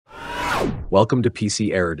Welcome to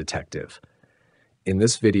PC Error Detective. In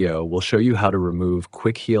this video, we'll show you how to remove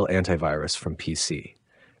Quick Heal Antivirus from PC.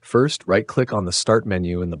 First, right-click on the Start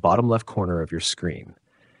menu in the bottom left corner of your screen.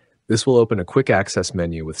 This will open a quick access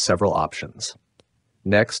menu with several options.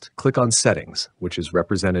 Next, click on Settings, which is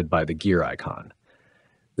represented by the gear icon.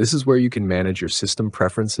 This is where you can manage your system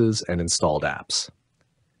preferences and installed apps.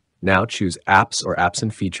 Now choose Apps or Apps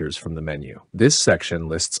and Features from the menu. This section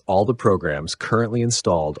lists all the programs currently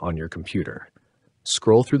installed on your computer.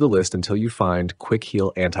 Scroll through the list until you find Quick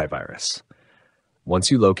Heal Antivirus.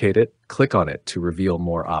 Once you locate it, click on it to reveal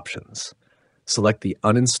more options. Select the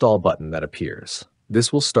Uninstall button that appears.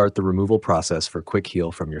 This will start the removal process for Quick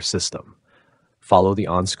Heal from your system. Follow the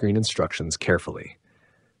on-screen instructions carefully.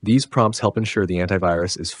 These prompts help ensure the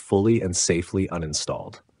antivirus is fully and safely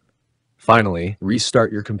uninstalled. Finally,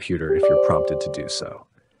 restart your computer if you're prompted to do so.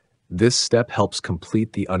 This step helps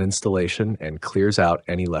complete the uninstallation and clears out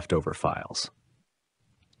any leftover files.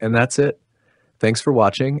 And that's it. Thanks for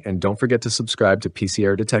watching, and don't forget to subscribe to PC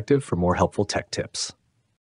Error Detective for more helpful tech tips.